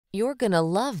You're gonna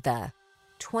love the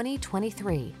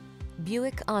 2023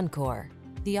 Buick Encore.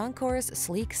 The Encore's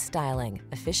sleek styling,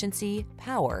 efficiency,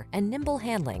 power, and nimble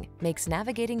handling makes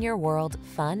navigating your world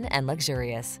fun and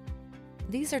luxurious.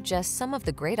 These are just some of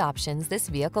the great options this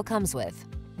vehicle comes with: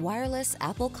 wireless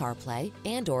Apple CarPlay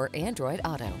and/or Android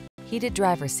Auto, heated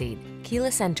driver's seat,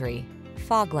 keyless entry,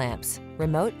 fog lamps,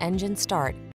 remote engine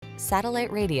start,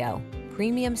 satellite radio,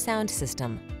 premium sound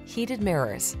system, heated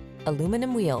mirrors,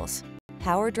 aluminum wheels,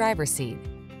 power driver's seat.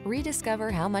 Rediscover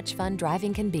how much fun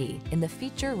driving can be in the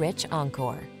feature-rich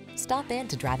Encore. Stop in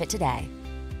to drive it today.